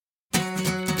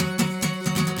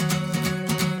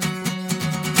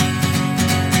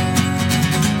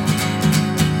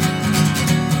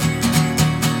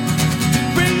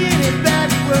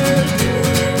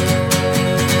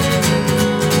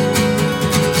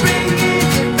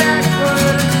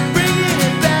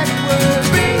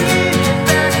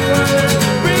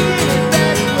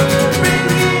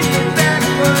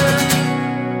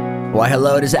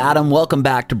hello, it is Adam. Welcome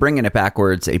back to Bringing It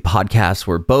Backwards, a podcast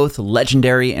where both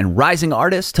legendary and rising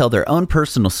artists tell their own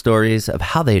personal stories of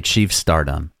how they achieved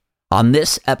stardom. On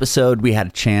this episode, we had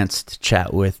a chance to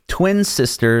chat with twin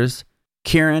sisters,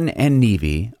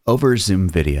 Kiran+Nivi, over Zoom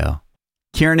video.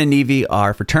 Kiran+Nivi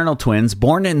are fraternal twins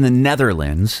born in the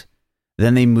Netherlands.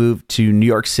 Then they moved to New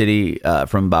York City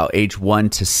from about age 1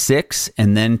 to 6,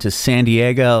 and then to San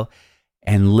Diego,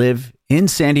 and live in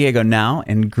San Diego now,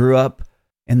 and grew up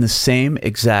in the same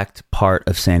exact part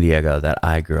of San Diego that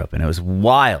I grew up in. It was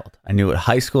wild. I knew what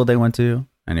high school they went to.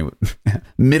 I knew what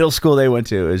middle school they went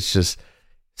to. It's just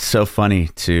so funny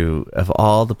of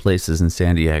all the places in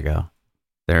San Diego,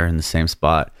 they're in the same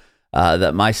spot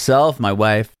that myself, my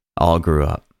wife, all grew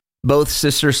up. Both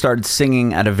sisters started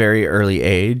singing at a very early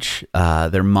age.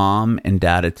 Their mom and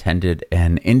dad attended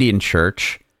an Indian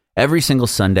church every single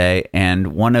Sunday,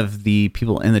 and one of the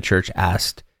people in the church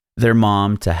asked their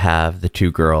mom to have the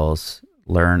two girls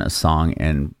learn a song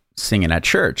and sing it at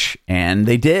church. And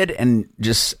they did, and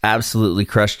just absolutely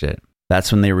crushed it.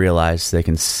 That's when they realized they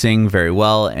can sing very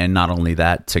well, and not only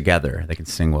that, together. They can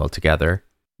sing well together.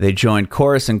 They joined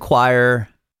chorus and choir,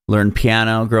 learned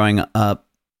piano growing up,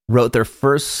 wrote their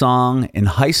first song in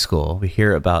high school. We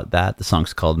hear about that. The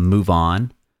song's called Move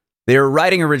On. They were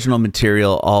writing original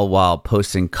material all while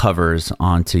posting covers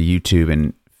onto YouTube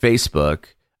and Facebook,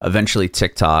 eventually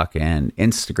TikTok and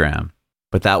Instagram.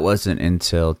 But that wasn't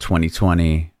until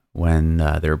 2020 when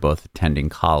they were both attending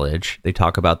college. They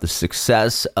talk about the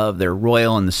success of their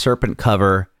Royal and the Serpent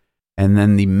cover, and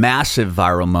then the massive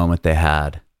viral moment they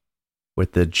had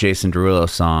with the Jason Derulo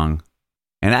song,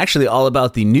 and actually all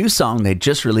about the new song they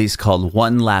just released called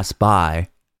One Last Buy,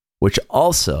 which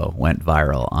also went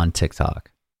viral on TikTok.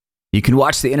 You can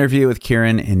watch the interview with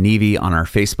Kiran+Nivi on our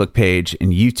Facebook page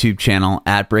and YouTube channel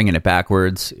at Bringing It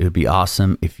Backwards. It would be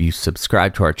awesome if you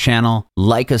subscribe to our channel,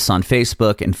 like us on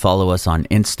Facebook, and follow us on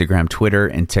Instagram, Twitter,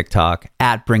 and TikTok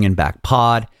at Bringing Back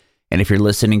Pod. And if you're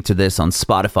listening to this on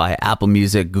Spotify, Apple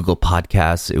Music, Google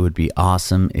Podcasts, it would be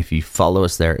awesome if you follow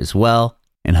us there as well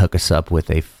and hook us up with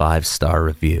a 5-star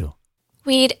review.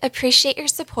 We'd appreciate your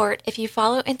support if you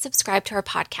follow and subscribe to our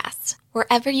podcast,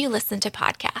 wherever you listen to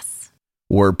podcasts.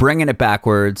 We're Bringing It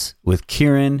Backwards with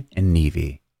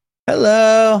Kiran+Nivi.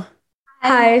 Hello.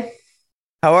 Hi.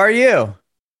 How are you?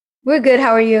 We're good. How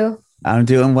are you? I'm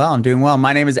doing well.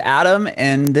 My name is Adam,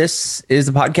 and this is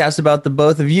a podcast about the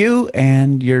both of you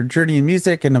and your journey in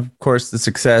music, and of course the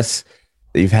success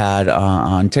that you've had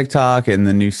on TikTok and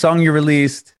the new song you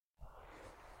released.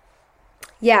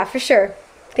 Yeah, for sure.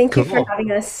 Thank you for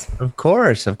having us. Of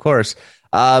course.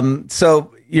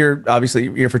 So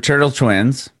you're fraternal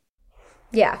twins.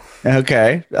 Yeah.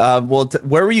 Okay.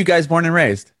 Where were you guys born and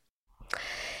raised?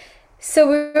 So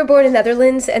we were born in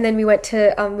Netherlands, and then we went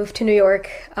to move to New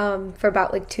York for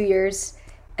about 2 years,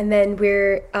 and then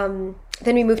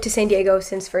we moved to San Diego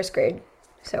since first grade.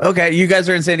 So okay, you guys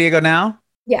are in San Diego now?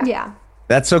 Yeah.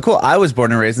 That's so cool. I was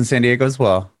born and raised in San Diego as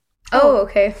well. Oh,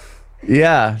 okay.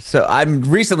 Yeah, so I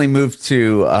recently moved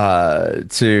to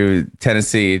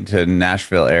Tennessee, to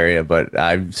Nashville area, but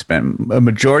I've spent a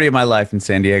majority of my life in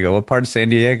San Diego. What part of San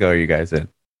Diego are you guys in?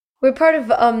 We're part of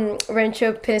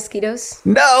Rancho Penasquitos.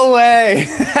 No way!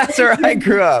 That's where I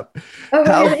grew up. Oh,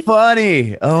 How really?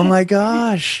 funny! Oh my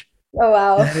gosh! Oh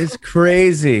wow, that is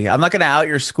crazy. I'm not going to out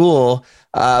your school,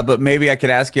 but maybe I could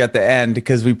ask you at the end,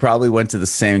 because we probably went to the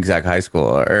same exact high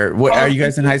school. Or what? Are you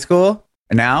guys in high school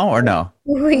now or no?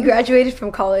 We graduated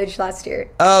from college last year.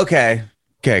 Okay.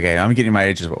 I'm getting my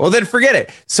age as well. Well, then forget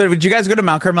it. So did you guys go to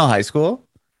Mount Carmel High School?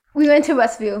 We went to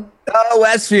Westview. Oh,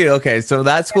 Westview. Okay. So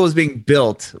that school was being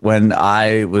built when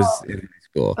I was in high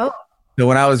school. Oh. So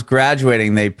when I was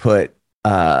graduating, they put,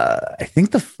 I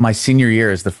think my senior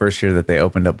year is the first year that they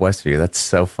opened up Westview. That's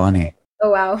so funny.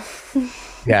 Oh, wow.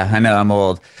 Yeah, I know. I'm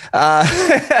old.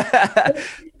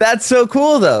 That's so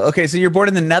cool, though. Okay. So you're born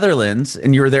in the Netherlands,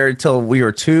 and you were there until we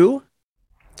were 2?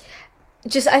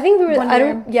 I think we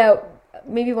were,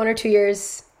 maybe 1 or 2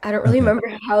 years. I don't really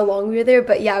remember how long we were there,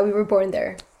 but yeah, we were born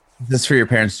there. Is this for your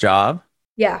parents' job?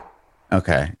 Yeah.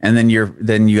 Okay. And then you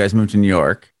guys moved to New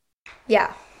York?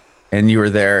 Yeah. And you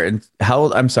were there, and how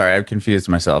old? I'm sorry, I've confused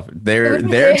myself. There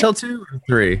until 2 or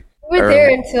 3? We were there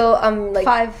until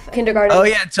 5, kindergarten. Oh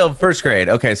yeah, until first grade.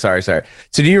 Okay, sorry. So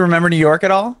do you remember New York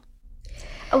at all?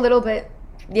 A little bit.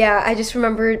 Yeah, I just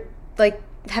remember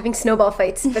having snowball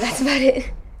fights, but that's about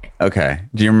it. Okay.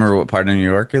 Do you remember what part of New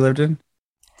York you lived in?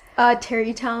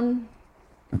 Tarrytown.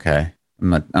 Okay.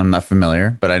 I'm not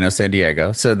familiar, but I know San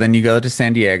Diego. So then you go to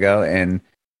San Diego, and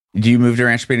do you move to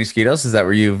Rancho Penasquitos? Is that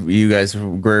where you guys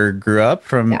grew up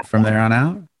from there on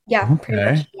out? Yeah, okay. pretty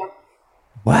much. Yeah.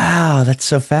 Wow, that's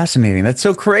so fascinating. That's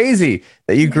so crazy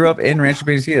that you grew up in Rancho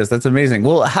Patos. That's amazing.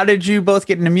 Well, how did you both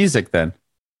get into music then?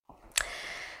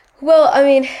 Well,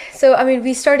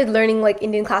 we started learning like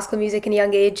Indian classical music in a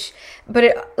young age, but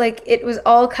it was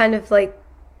all kind of like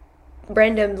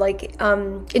random. Like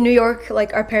in New York,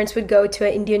 like our parents would go to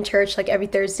an Indian church like every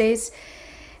Thursdays,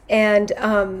 and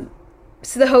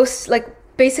so the host like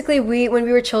basically we when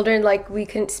we were children like we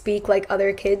couldn't speak like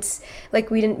other kids,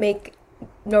 like we didn't make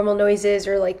normal noises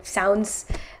or like sounds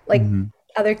like Hmm.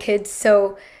 other kids.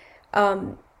 So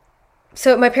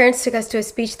my parents took us to a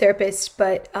speech therapist,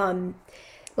 but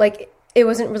like it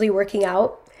wasn't really working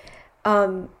out.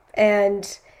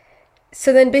 And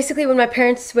so then basically when my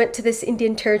parents went to this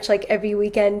Indian church like every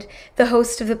weekend, the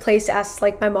host of the place asked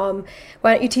like my mom,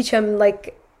 why don't you teach them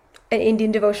like an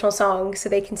Indian devotional song so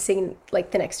they can sing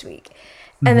like the next week?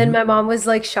 And then Hmm. my mom was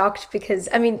like shocked because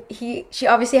she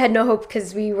obviously had no hope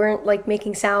because we weren't like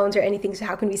making sounds or anything, so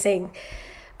how can we sing?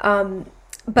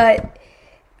 But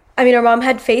our mom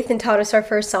had faith and taught us our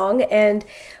first song, and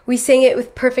we sang it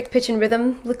with perfect pitch and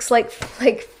rhythm. Looks like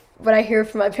what I hear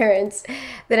from my parents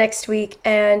the next week,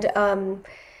 and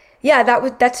yeah,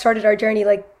 that started our journey.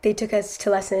 Like they took us to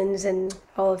lessons and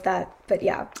all of that. But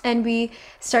yeah, And we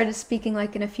started speaking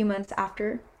like in a few months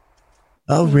after.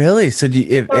 Oh, really? So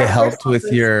it our first helped song with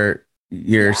was your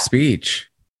yeah, speech.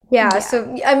 yeah. Yeah.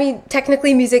 So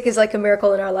technically, music is like a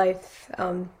miracle in our life.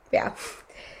 Yeah,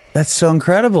 That's so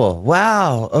incredible.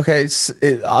 Wow. Okay.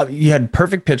 You had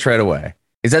perfect pitch right away.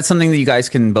 Is that something that you guys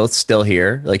can both still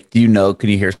hear? Like, can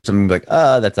you hear something like,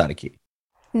 that's out of key?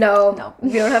 no, No.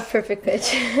 we don't have perfect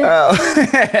pitch. Oh,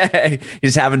 you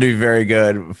just happen to be very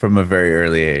good from a very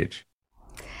early age.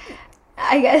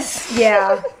 I guess.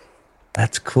 Yeah.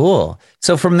 That's cool.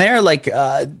 So from there, like,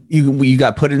 you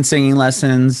got put in singing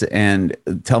lessons, and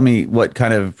tell me what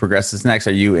kind of progresses next.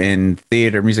 Are you in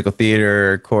theater, musical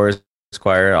theater, chorus,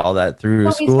 choir, all that through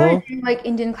Well, we started school? doing like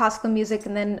Indian classical music,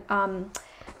 and then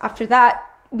after that,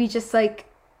 we just like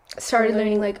started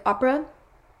learning like opera.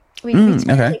 We started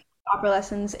Okay. taking opera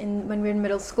lessons in when we were in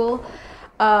middle school,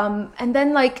 and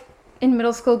then like in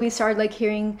middle school, we started like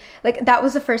hearing like that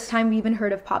was the first time we even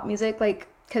heard of pop music, like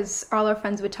because all our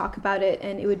friends would talk about it,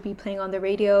 and it would be playing on the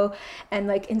radio and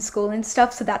like in school and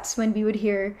stuff. So that's when we would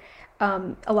hear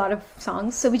a lot of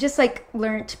songs. So we just like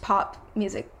learned pop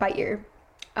music by ear.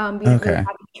 We didn't really Okay.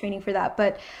 have any training for that,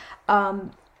 but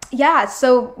yeah,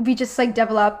 so we just like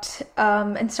developed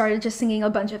and started just singing a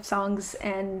bunch of songs,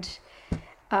 and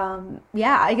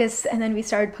yeah, I guess, and then we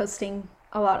started posting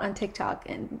a lot on TikTok,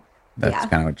 and That's yeah.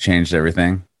 kind of what changed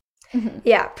everything.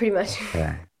 Yeah, pretty much.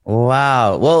 Okay.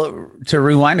 Wow. Well, to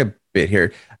rewind a bit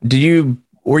here,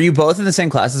 were you both in the same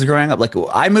classes growing up? Like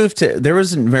there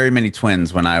wasn't very many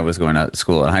twins when I was going to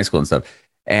school and high school and stuff.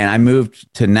 And I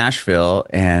moved to Nashville,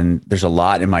 and there's a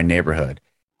lot in my neighborhood.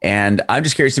 And I'm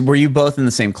just curious, were you both in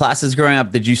the same classes growing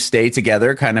up? Did you stay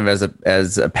together kind of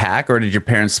as a pack, or did your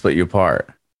parents split you apart?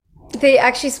 They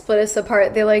actually split us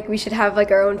apart. They like we should have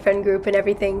like our own friend group and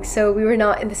everything. So we were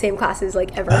not in the same classes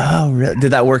like ever. Oh, really?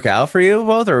 Did that work out for you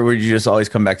both, or would you just always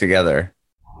come back together?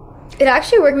 It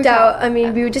actually worked out.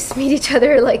 Yeah. We would just meet each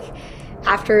other like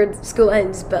after school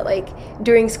ends, but like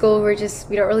during school we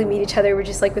don't really meet each other. We're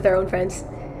just like with our own friends.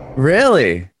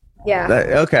 Really? Yeah.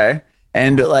 Okay.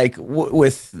 And like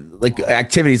with like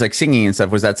activities like singing and stuff,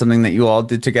 was that something that you all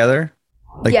did together?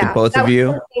 Like the Yeah. both That of was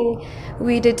you? something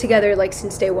we did together like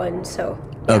since day one. So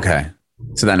Okay.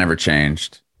 So that never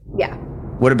changed. yeah.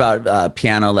 What about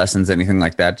piano lessons, anything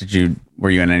like that? Were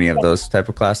you in any of those type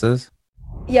of classes?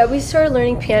 Yeah, we started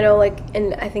learning piano like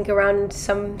in I think around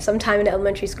sometime in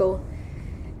elementary school.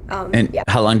 And Yeah.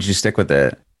 how long did you stick with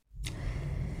it?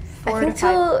 I 4 to think 5.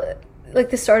 till like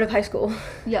the start of high school.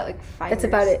 Yeah, like 5 That's years.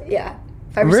 about it. Yeah.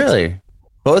 5 or 6. Really?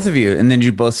 Both of you? And then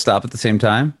you both stop at the same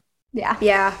time? Yeah.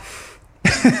 Yeah.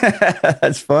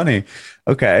 That's funny.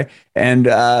 Okay. And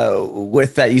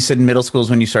with that, you said middle school is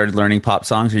when you started learning pop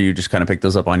songs, or you just kind of picked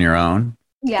those up on your own?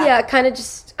 Yeah. Yeah, kind of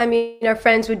just, our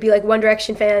friends would be like One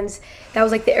Direction fans. That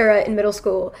was like the era in middle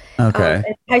school. Okay.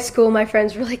 In high school, my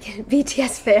friends were like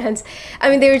BTS fans.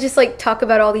 They would just like talk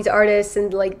about all these artists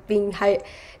and like being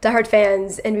diehard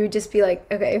fans. And we would just be like,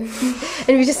 okay.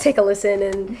 And we just take a listen.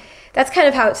 And that's kind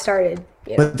of how it started.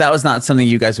 You know? But that was not something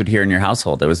you guys would hear in your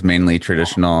household. It was mainly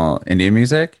traditional Indian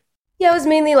music? Yeah, it was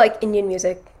mainly like Indian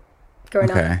music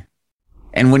growing up. Okay.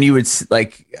 And when you would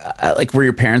were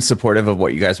your parents supportive of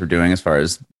what you guys were doing as far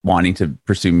as wanting to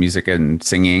pursue music and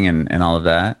singing and all of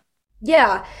that?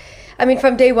 Yeah.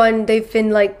 From day one, they've been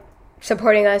like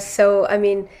supporting us. So,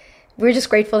 we're just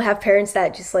grateful to have parents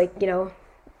that just like,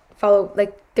 follow,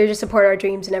 like, they just support our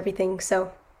dreams and everything.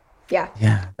 So, Yeah.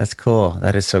 Yeah, that's cool.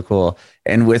 That is so cool.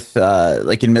 And with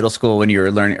like in middle school, when you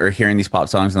were learning or hearing these pop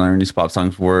songs and learning these pop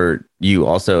songs, were you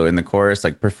also in the chorus,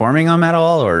 like performing them at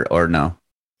all, or no?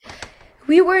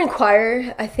 We were in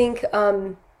choir, I think,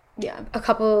 yeah, a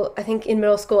couple, I think in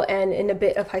middle school and in a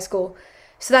bit of high school.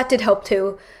 So that did help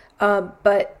too.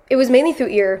 But it was mainly through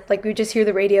ear. Like we would just hear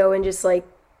the radio and just like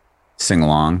Sing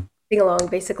along. sing along,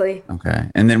 basically. Okay.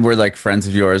 And then were like friends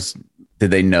of yours,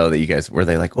 did they know that you guys were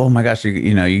they like, oh my gosh,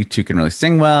 you know, you two can really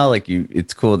sing well. Like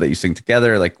it's cool that you sing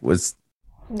together. Like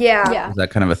Yeah. was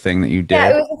that kind of a thing that you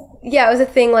did? Yeah, it was a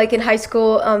thing like in high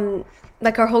school.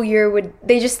 Like our whole year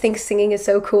they just think singing is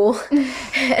so cool.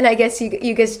 And I guess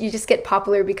you just get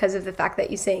popular because of the fact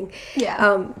that you sing.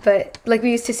 Yeah. But like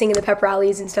we used to sing in the pep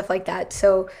rallies and stuff like that.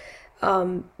 So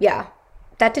yeah,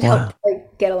 that did help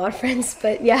like get a lot of friends,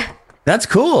 but yeah. That's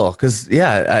cool. Cause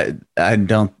I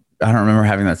don't remember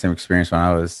having that same experience when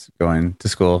I was going to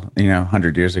school,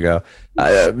 100 years ago.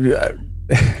 Did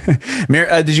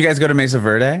you guys go to Mesa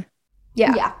Verde?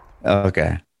 Yeah. Yeah.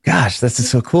 Okay. Gosh, this is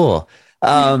so cool.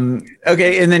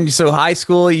 Okay. And then, so high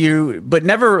school, but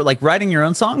never like writing your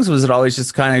own songs. Was it always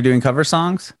just kind of doing cover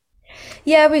songs?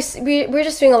 Yeah, we're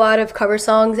just doing a lot of cover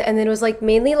songs, and then it was like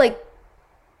mainly like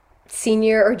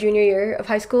senior or junior year of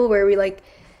high school where we like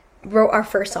wrote our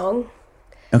first song.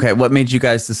 Okay. What made you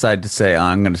guys decide to say,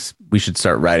 we should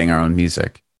start writing our own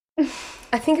music?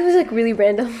 I think it was like really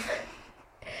random.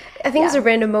 I think it was a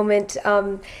random moment.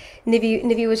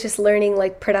 Nivi was just learning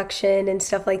like production and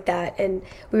stuff like that, and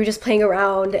we were just playing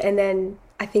around, and then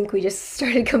I think we just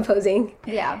started composing.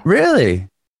 Yeah. Really?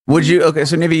 Okay,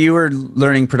 so Nivi, you were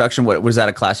learning production. What was that,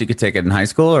 a class you could take in high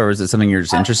school, or was it something you're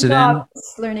just interested No, I in?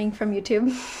 was learning from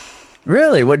YouTube.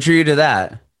 Really? What drew you to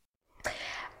that?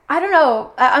 I don't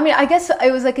know. I mean, I guess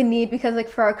it was like a need because like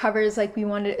for our covers, like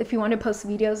if we wanted to post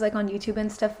videos like on YouTube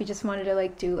and stuff, we just wanted to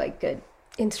like do like good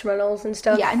Instrumentals and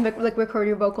stuff. Yeah, and like record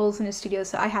your vocals in a studio.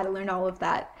 So I had to learn all of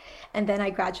that. And then I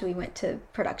gradually went to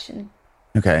production.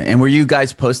 Okay. And were you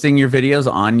guys posting your videos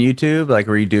on YouTube? Like,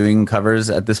 were you doing covers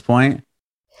at this point?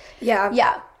 Yeah.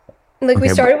 Yeah. Like we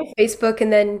Okay, started with Facebook,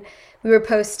 and then we were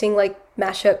posting like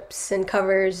mashups and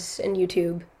covers and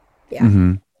YouTube. Yeah.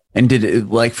 Mm-hmm. And did it,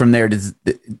 like from there,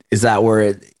 is that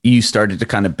where you started to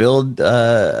kind of build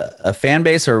a fan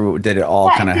base, or did it all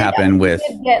kind of happen with?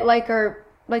 We did get like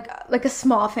like a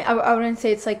small thing. I wouldn't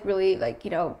say it's like really like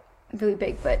really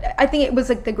big, but I think it was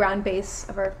like the ground base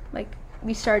of our like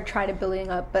we started trying to building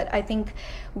up. But I think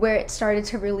where it started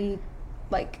to really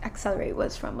like accelerate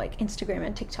was from like Instagram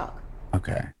and TikTok.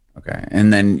 Okay.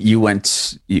 And then you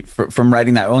went from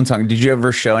writing that own song. Did you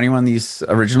ever show anyone these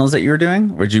originals that you were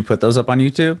doing? Or did you put those up on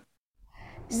YouTube?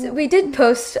 So we did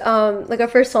post, like our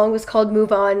first song was called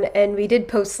Move On, and we did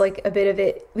post like a bit of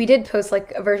it. We did post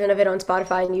like a version of it on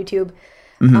Spotify and YouTube.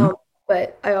 Mm-hmm.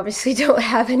 But I obviously don't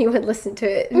have anyone listen to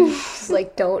it. Just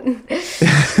like don't.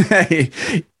 Okay.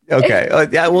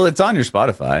 Yeah. Well, it's on your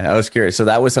Spotify. I was curious. So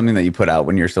that was something that you put out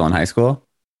when you were still in high school?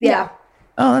 Yeah.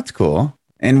 Oh, that's cool.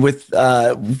 And with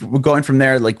going from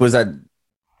there, like,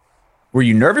 were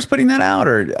you nervous putting that out?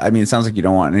 Or, I mean, it sounds like you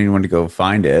don't want anyone to go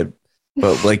find it,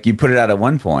 but like you put it out at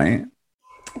one point.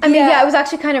 I mean, yeah, it was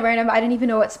actually kind of random. I didn't even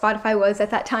know what Spotify was at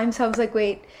that time. So I was like,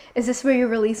 wait, is this where you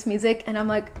release music? And I'm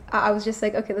like, I was just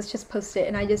like, okay, let's just post it.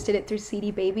 And I just did it through CD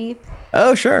Baby.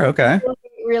 Oh, sure. Okay.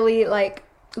 Really like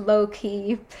low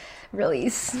key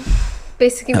release.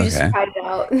 Basically, we just tried it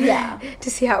out. Yeah. To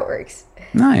see how it works.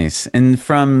 Nice. And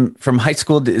from high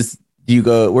school,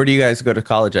 where do you guys go to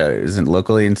college at? Is it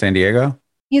locally in San Diego?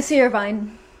 UC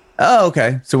Irvine. Oh,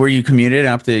 okay. So were you commuted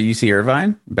up to UC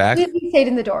Irvine back? We stayed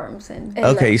in the dorms and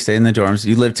Okay, you stayed in the dorms.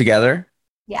 You lived together?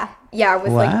 Yeah. Yeah,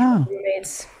 with Wow. like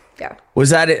roommates. Yeah.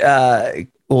 Was that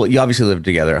well, you obviously lived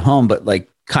together at home, but like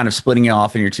kind of splitting you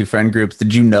off in your two friend groups,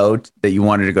 did you know that you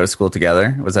wanted to go to school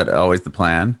together? Was that always the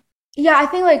plan? Yeah, I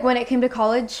think like when it came to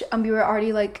college, we were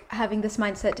already like having this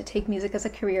mindset to take music as a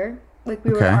career. Like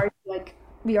we were already like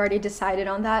we already decided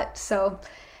on that. So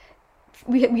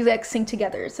we like sing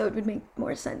together, so it would make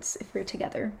more sense if we were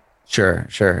together. Sure.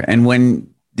 And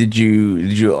when did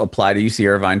you apply to UC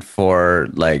Irvine for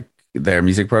like their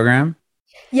music program?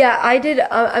 Yeah, I did.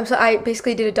 I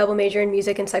basically did a double major in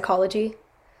music and psychology.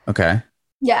 Okay.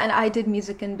 Yeah, and I did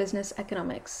music and business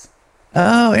economics.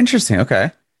 Oh, interesting.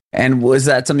 Okay. And was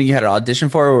that something you had an audition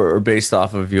for, or based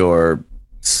off of your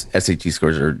SAT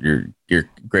scores or your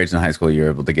grades in high school, you were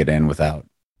able to get in without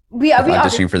we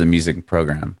auditioning for the music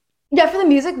program? Yeah, for the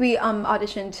music, we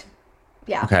auditioned.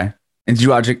 Yeah. Okay. And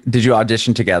did you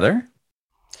audition together?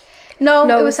 No,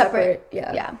 No, it was separate.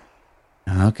 Yeah.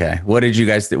 Okay. What did you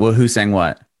guys do? Well, who sang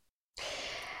what?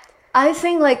 I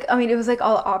sang like, it was like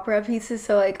all opera pieces,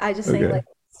 so like I just sang like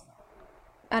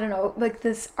I don't know, like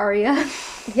this aria.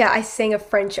 Yeah, I sang a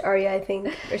French aria, I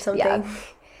think, or something.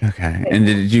 Yeah. Okay. And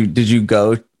did you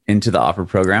go into the opera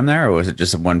program there, or was it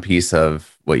just one piece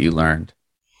of what you learned?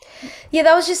 Yeah,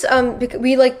 that was just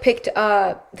we like picked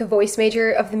the voice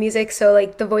major of the music. So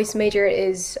like the voice major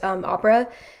is opera,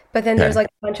 but then there's Okay. like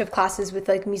a bunch of classes with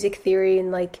like music theory,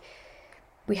 and like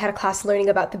we had a class learning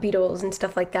about the Beatles and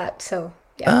stuff like that. So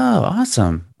yeah. Oh,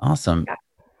 awesome. Awesome. Yeah.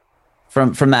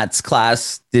 From that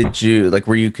class,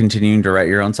 were you continuing to write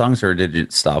your own songs, or did you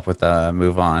stop with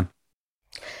move on?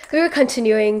 We were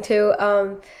continuing to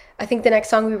I think the next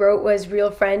song we wrote was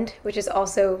Real Friend, which is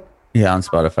also Yeah, on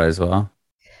Spotify as well.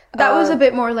 That was a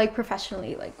bit more like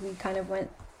professionally, like we kind of went.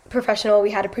 professional.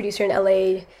 We had a producer in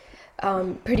LA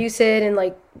produce it, and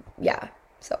like yeah.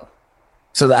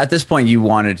 So at this point, you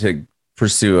wanted to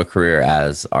pursue a career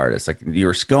as artist. Like you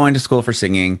were going to school for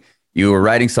singing, you were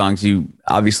writing songs. You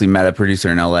obviously met a producer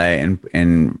in LA,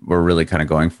 and were really kind of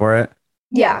going for it.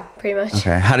 Yeah, pretty much.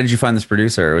 Okay. How did you find this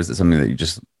producer? Or was it something that you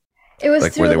just It was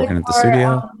like through were they like, working at the our,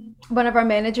 studio? one of our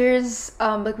managers.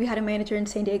 Like we had a manager in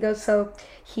San Diego, so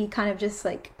he kind of just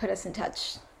like put us in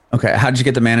touch. Okay. How did you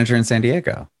get the manager in San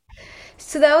Diego?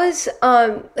 So that was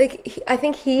I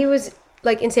think he was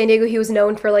like in San Diego. He was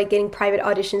known for like getting private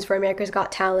auditions for America's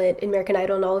Got Talent, American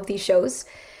Idol, and all of these shows.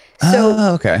 So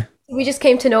Oh, okay. we just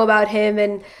came to know about him,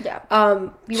 and Yeah.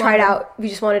 we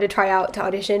just wanted to try out to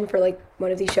audition for like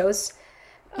one of these shows.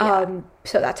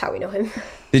 So that's how we know him.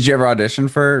 Did you ever audition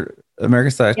for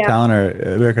America's Got Yeah. Talent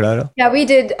or American Idol? Yeah, we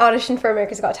did audition for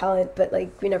America's Got Talent, but like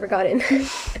we never got in.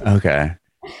 Okay.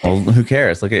 Well, who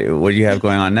cares? Look at what you have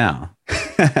going on now.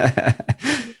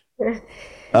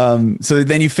 So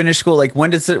then you finish school. Like when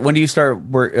do you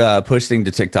start posting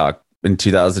to TikTok in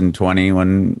 2020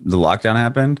 when the lockdown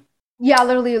happened? Yeah,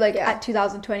 literally like at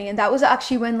 2020, and that was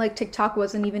actually when like TikTok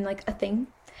wasn't even like a thing.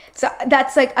 So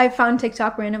that's like I found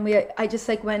TikTok randomly. I just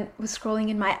like was scrolling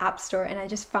in my app store and I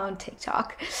just found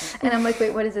TikTok, and I'm like,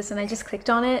 wait, what is this? And I just clicked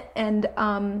on it, and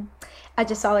I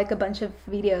just saw like a bunch of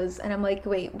videos, and I'm like,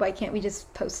 wait, why can't we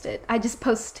just post it?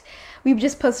 We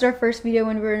just posted our first video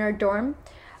when we were in our dorm,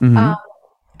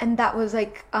 and that was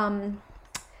like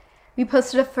we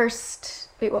posted a first.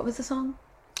 Wait, what was the song?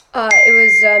 It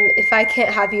was If I Can't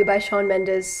Have You by Shawn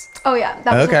Mendes. Oh yeah,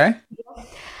 that was Okay.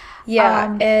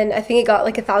 Yeah, and I think it got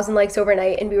like 1,000 likes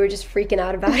overnight, and we were just freaking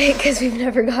out about it because we've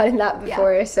never gotten that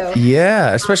before. So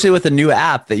Yeah, especially with the new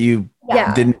app that you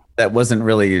Yeah. that wasn't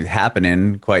really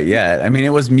happening quite yet. I mean, it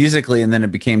was Musically, and then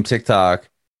it became TikTok.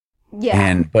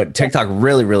 yeah. But TikTok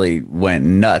really, really went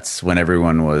nuts when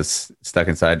everyone was stuck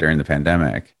inside during the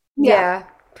pandemic. yeah,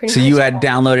 pretty So much. you had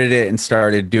downloaded it and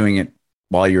started doing it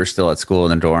while you were still at school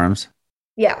in the dorms?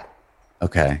 Yeah,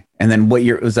 Okay. And then what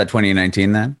year was that,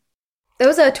 2019 then? that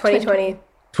was a 2020.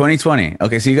 2020.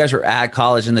 Okay, so you guys were at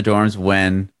college in the dorms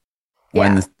when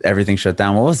Yeah. everything shut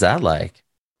down. What was that like?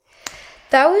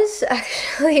 That was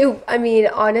actually, I mean,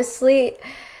 honestly,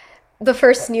 the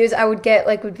first news I would get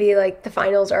would be like the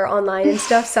finals are online and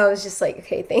stuff. So I was just like,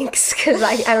 okay, thanks, because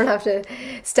I don't have to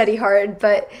study hard.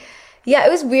 But yeah, it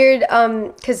was weird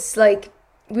because like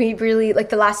we really like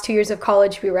the last 2 years of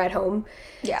college we were at home.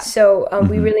 Yeah. So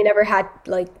we really never had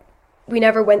we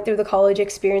never went through the college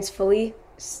experience fully.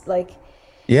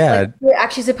 Yeah. We were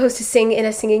actually supposed to sing in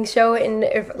a singing show in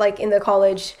the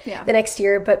college Yeah. the next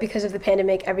year, but because of the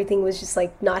pandemic, everything was just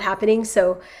like not happening.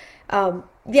 So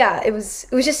yeah, it was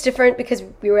just different because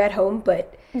we were at home,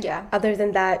 but Yeah. other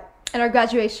than that, And our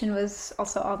graduation was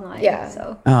also online. Yeah.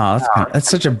 So Oh, that's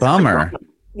such a bummer.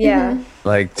 yeah.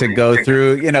 Like to go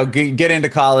through, get into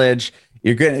college,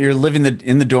 you're living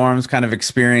in the dorms, kind of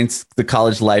experience the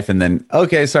college life, and then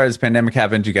sorry, this pandemic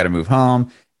happened, you got to move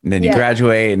home, and then you Yeah.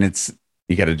 graduate, and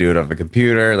you got to do it off a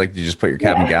computer. Like you just put your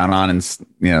cap and gown on and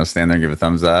stand there and give a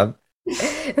thumbs up.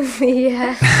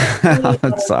 Yeah.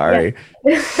 I'm sorry.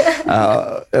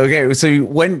 Okay, so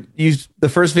when the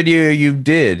first video you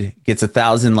did gets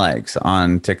 1,000 likes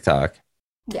on TikTok,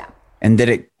 yeah. and did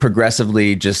it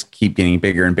progressively just keep getting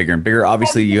bigger and bigger and bigger?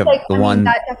 Obviously, you have the one.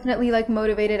 that definitely like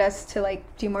motivated us to like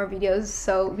do more videos.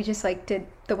 So we just like did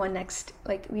the one next,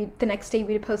 like the next day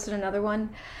we posted another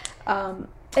one.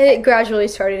 And it gradually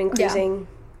started increasing.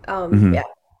 Yeah.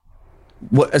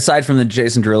 What, aside from the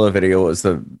Jason Derulo video,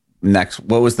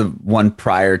 what was the one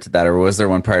prior to that, or was there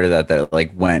one prior to that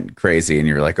like went crazy and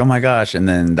you were like, oh my gosh, and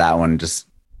then that one just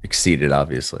exceeded,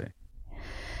 obviously?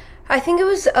 I think it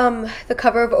was the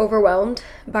cover of Overwhelmed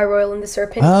by Royal and the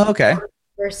Serpent. Oh, okay.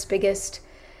 First biggest.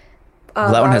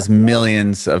 Well, that one has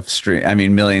millions of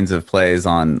millions of plays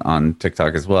on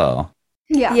TikTok as well.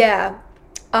 Yeah. Yeah.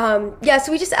 Yeah,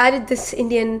 so we just added this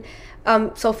Indian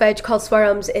solfege called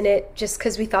Swarams in it just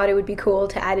because we thought it would be cool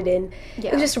to add it in. Yeah.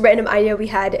 It was just a random idea we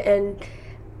had, and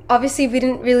obviously we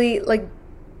didn't really like.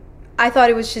 I thought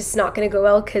it was just not going to go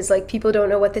well because like people don't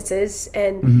know what this is,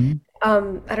 and I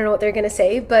don't know what they're going to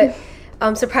say, but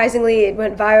surprisingly it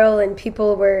went viral, and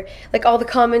people were like, all the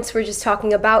comments were just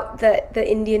talking about the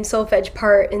Indian solfege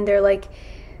part, and they're like,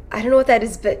 I don't know what that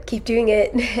is, but keep doing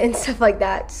it and stuff like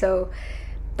that. So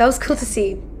that was cool to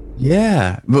see.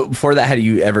 Yeah. But before that, had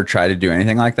you ever tried to do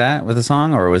anything like that with a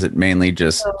song, or was it mainly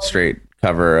just straight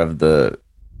cover of the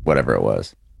whatever it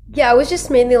was? Yeah, it was just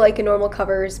mainly like a normal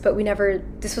covers, but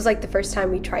this was like the first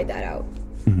time we tried that out.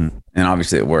 And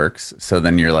obviously it works. So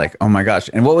then you're like, oh my gosh.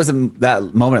 And what was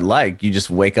that moment like? You just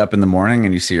wake up in the morning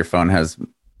and you see your phone has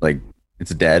like,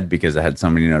 it's dead because it had so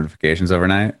many notifications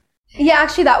overnight? Yeah,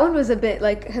 actually that one was a bit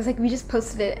like, because like we just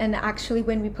posted it, and actually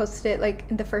when we posted it like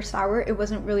in the first hour, it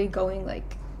wasn't really going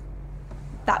like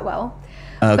that well.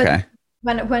 Okay.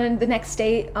 But when the next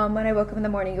day, when I woke up in the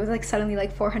morning, it was like suddenly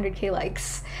like 400K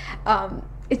likes.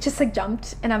 It just like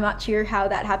jumped, and I'm not sure how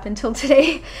that happened till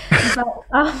today. But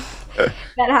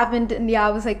that happened, and yeah,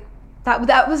 I was like,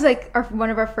 that was like one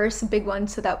of our first big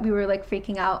ones, so that we were like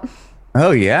freaking out.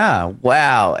 Oh yeah.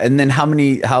 Wow. And then how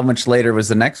much later was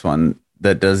the next one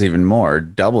that does even more,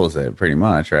 doubles it pretty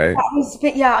much, right?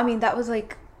 Yeah, I mean, that was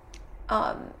like,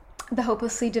 the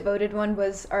Hopelessly Devoted one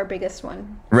was our biggest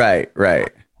one. Right.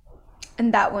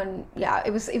 And that one, yeah,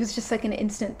 it was just like an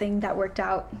instant thing that worked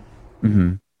out.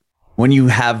 Mm-hmm. When you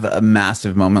have a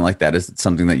massive moment like that, is it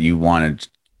something that you want to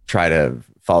try to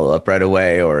follow up right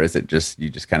away, or is it just you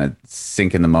just kind of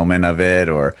sink in the moment of it,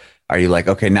 or are you like,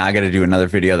 okay, now I got to do another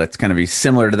video that's going to be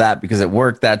similar to that because it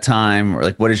worked that time, or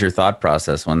like what is your thought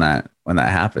process when that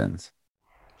happens?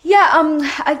 Yeah,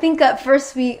 I think at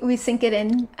first we sink it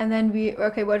in, and then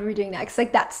okay, what are we doing next?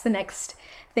 Like that's the next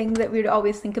thing that we would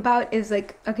always think about is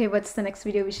like, okay, what's the next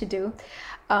video we should do?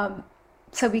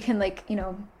 So we can like,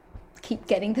 keep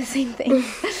getting the same thing.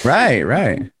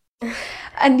 Right.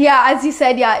 And yeah, as you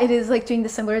said, yeah, it is like doing the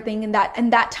similar thing, and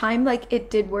that time, like it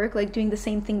did work, like doing the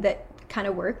same thing that kind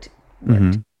of worked.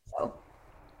 So.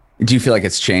 Do you feel like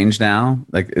it's changed now?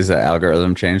 Like, is the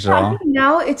algorithm changed at all? I think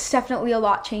now it's definitely a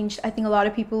lot changed. I think a lot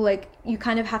of people, like, you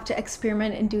kind of have to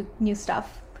experiment and do new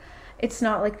stuff. It's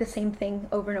not like the same thing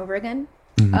over and over again.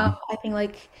 I think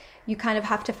like you kind of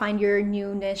have to find your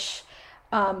new niche.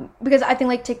 Because I think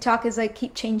like TikTok is like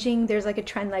keep changing. There's like a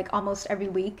trend like almost every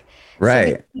week.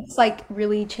 Right. So it's like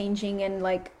really changing, and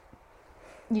like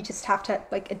you just have to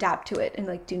like adapt to it and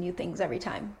like do new things every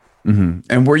time.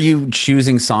 And were you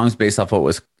choosing songs based off what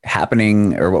was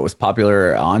happening or what was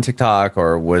popular on TikTok,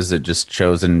 or was it just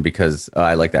chosen because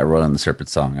I like that Roll on the Serpent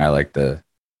song, I like the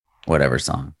whatever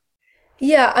song?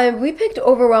 Yeah, we picked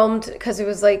Overwhelmed because it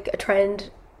was like a trend.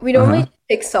 We normally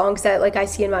pick songs that like I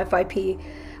see in my FYP.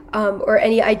 Or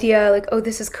any idea like, oh,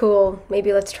 this is cool,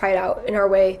 maybe let's try it out in our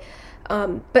way.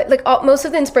 But like most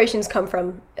of the inspirations come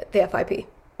from the FYP.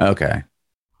 Okay.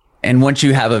 And once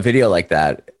you have a video like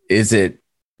that,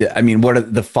 what are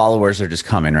the followers are just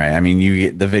coming, right? I mean, you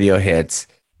get the video hits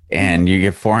and you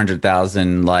get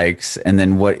 400,000 likes, and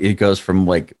then it goes from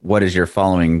like, what is your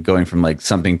following going from like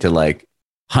something to like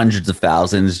hundreds of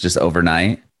thousands just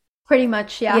overnight? Pretty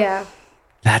much, yeah. Yeah.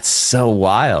 That's so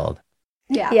wild.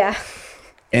 Yeah.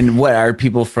 And what are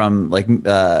people from like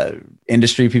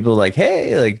industry people like,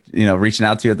 hey, like, reaching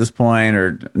out to you at this point,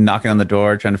 or knocking on the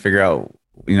door, trying to figure out,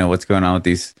 what's going on with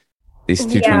these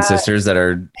two twin sisters that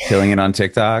are killing it on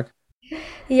TikTok?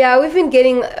 Yeah, we've been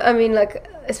getting, I mean, like,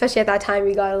 especially at that time,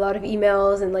 we got a lot of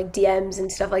emails and like DMs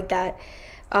and stuff like that.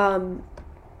 And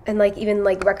like even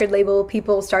like record label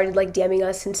people started like DMing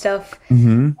us and stuff.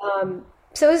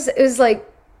 So it was like,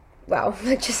 wow,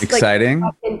 like just exciting.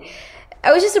 Like,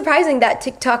 it was just surprising that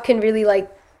TikTok can really like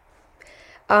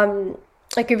your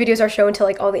videos are shown to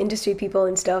like all the industry people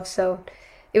and stuff. So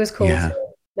it was cool to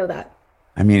know that.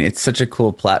 I mean, it's such a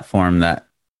cool platform that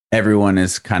everyone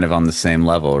is kind of on the same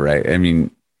level, right? I mean,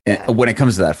 when it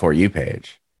comes to that For You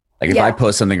page, like if I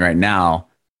post something right now,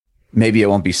 maybe it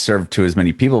won't be served to as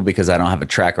many people because I don't have a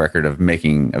track record of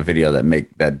making a video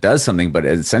that does something, but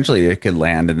essentially it could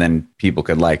land and then people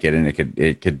could like it and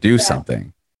it could do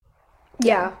something.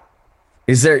 Yeah.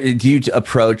 Do you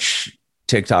approach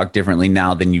TikTok differently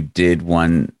now than you did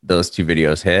when those two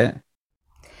videos hit?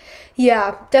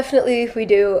 Yeah, definitely we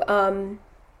do.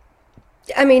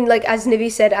 I mean, like as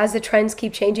Nivi said, as the trends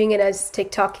keep changing and as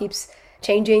TikTok keeps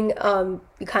changing,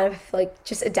 we kind of like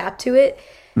just adapt to it.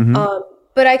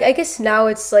 But I guess now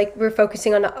it's like we're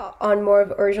focusing on more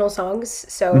of original songs.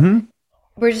 So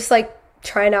we're just like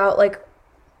trying out like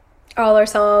all our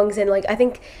songs, and like I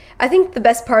think the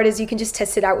best part is you can just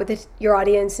test it out with your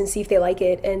audience and see if they like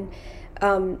it. And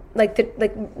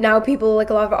like now people, like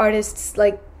a lot of artists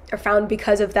like are found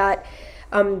because of that.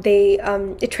 They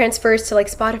it transfers to like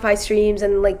Spotify streams,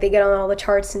 and like they get on all the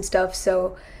charts and stuff.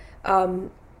 So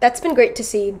that's been great to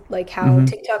see, like how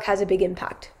TikTok has a big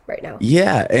impact right now.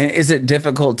 Yeah. And is it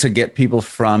difficult to get people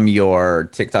from your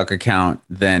TikTok account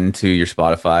then to your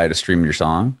Spotify to stream your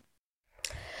song?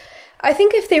 I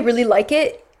think if they really like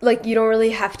it, like you don't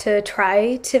really have to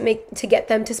try to get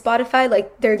them to Spotify.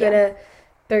 Like they're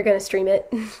gonna stream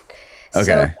it.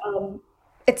 Okay. So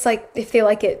it's like if they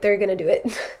like it, they're gonna do it.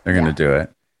 They're going to do it.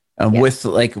 With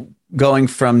like going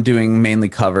from doing mainly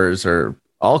covers or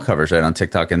all covers right on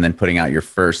TikTok and then putting out your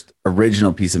first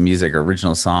original piece of music or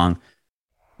original song,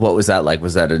 what was that like?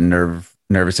 Was that a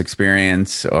nervous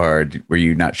experience, or were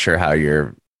you not sure how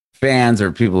your fans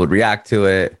or people would react to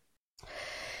it?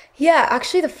 Yeah,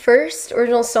 actually, the first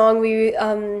original song we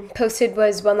posted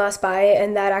was "One Last Bye,"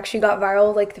 and that actually got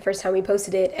viral like the first time we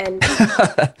posted it. And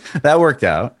That worked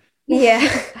out. yeah,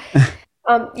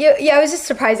 yeah, it was just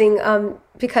surprising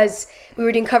because we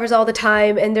were doing covers all the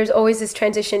time, and there's always this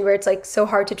transition where it's like so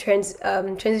hard to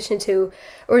transition to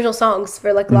original songs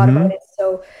for like a lot of artists.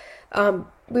 So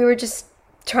we were just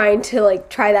trying to like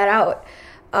try that out.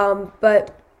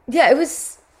 But yeah, it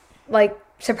was like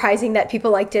surprising that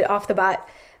people liked it off the bat.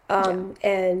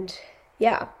 And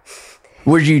yeah.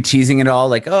 Were you teasing it all?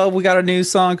 Like, oh, we got a new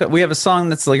song. We have a song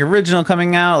that's like original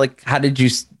coming out. Like, how did you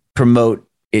promote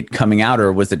it coming out?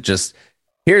 Or was it just,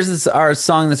 here's our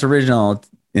song that's original,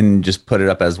 and just put it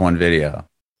up as one video?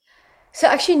 So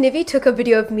actually, Nivi took a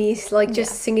video of me like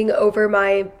just singing over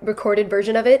my recorded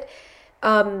version of it.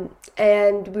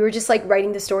 And we were just like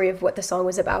writing the story of what the song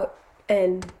was about,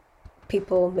 and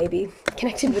people maybe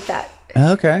connected with that.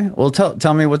 Okay. Well,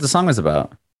 tell me what the song was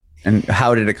about. And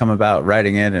how did it come about,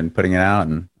 writing it and putting it out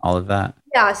and all of that?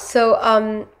 Yeah,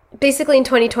 so basically in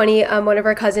 2020, one of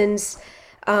our cousins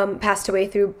passed away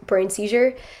through brain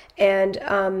seizure. And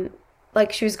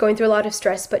like she was going through a lot of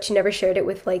stress, but she never shared it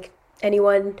with like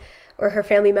anyone or her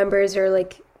family members or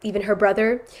like even her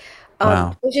brother.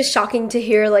 Wow. It was just shocking to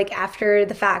hear like after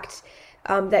the fact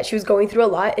that she was going through a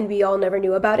lot and we all never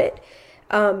knew about it.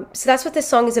 So that's what this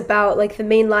song is about. Like the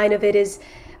main line of it is,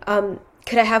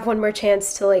 could I have one more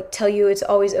chance to like tell you it's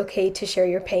always okay to share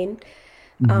your pain?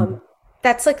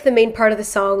 That's like the main part of the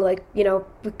song. Like, you know,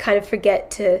 we kind of forget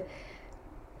to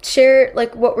share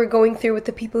like what we're going through with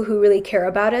the people who really care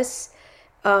about us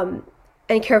and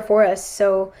care for us.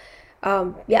 So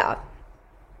yeah.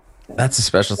 That's a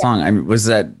special song. I mean, was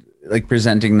that like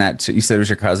presenting that to, you said it was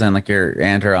your cousin, like your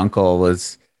aunt or uncle,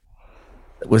 was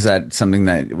that something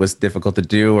that was difficult to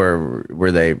do, or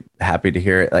were they happy to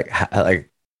hear it? Like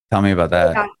tell me about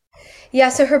that. Yeah,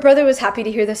 so her brother was happy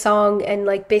to hear the song, and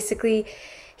like basically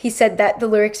he said that the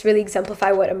lyrics really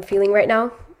exemplify what I'm feeling right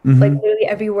now. Like literally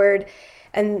every word.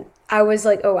 And I was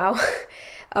like, oh wow.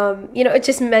 You know, it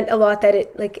just meant a lot that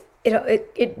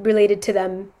it related to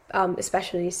them,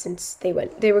 especially since they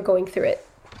were going through it.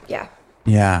 Yeah.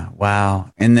 Yeah.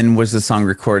 Wow. And then was the song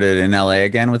recorded in LA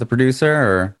again with a producer,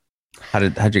 or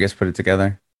how'd you guys put it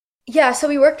together? Yeah, so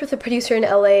we worked with a producer in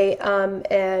LA,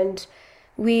 and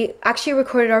we actually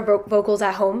recorded our vocals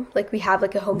at home. Like we have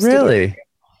like a home studio. Really?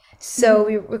 So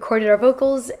we recorded our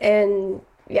vocals, and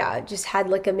yeah, just had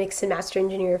like a mix and master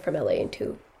engineer from LA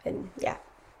too. And yeah.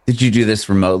 Did you do this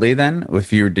remotely then?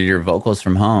 If you did your vocals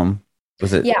from home,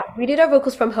 was it? Yeah, we did our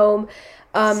vocals from home.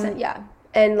 Yeah.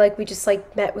 And like we just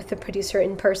like met with the producer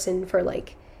in person for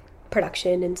like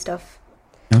production and stuff.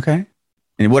 Okay.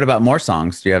 And what about more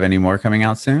songs? Do you have any more coming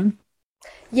out soon?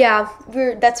 Yeah,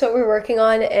 that's what we're working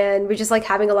on, and we're just like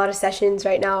having a lot of sessions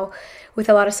right now with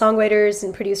a lot of songwriters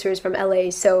and producers from LA.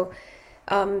 So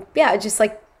yeah, just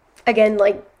like again,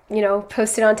 like, you know,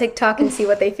 post it on TikTok and see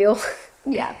what they feel.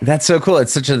 Yeah. That's so cool.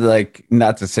 It's such a, like,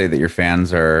 not to say that your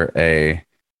fans are a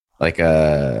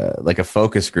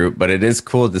focus group, but it is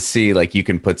cool to see like you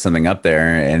can put something up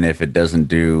there, and if it doesn't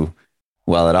do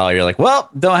well at all, you're like, well,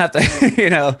 don't have to, you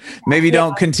know, maybe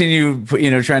don't continue, you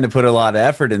know, trying to put a lot of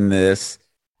effort in this.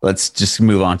 Let's just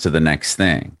move on to the next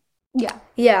thing. Yeah.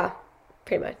 Yeah,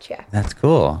 pretty much. Yeah. That's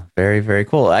cool. Very, very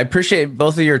cool. I appreciate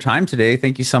both of your time today.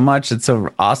 Thank you so much. It's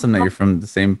so awesome that you're from the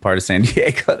same part of San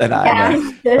Diego that I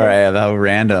am. All right. How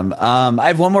random. I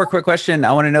have one more quick question.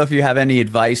 I want to know if you have any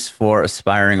advice for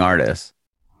aspiring artists.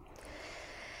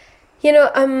 You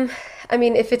know, I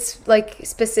mean, if it's like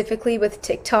specifically with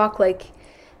TikTok, like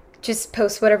just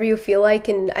post whatever you feel like.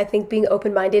 And I think being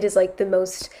open-minded is like the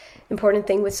most important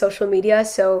thing with social media.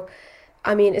 So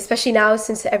I mean, especially now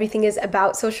since everything is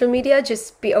about social media,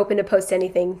 just be open to post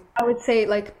anything. I would say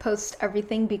like post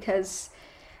everything, because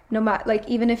no matter, like,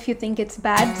 even if you think it's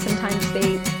bad, sometimes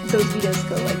those videos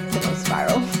go like the most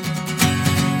viral.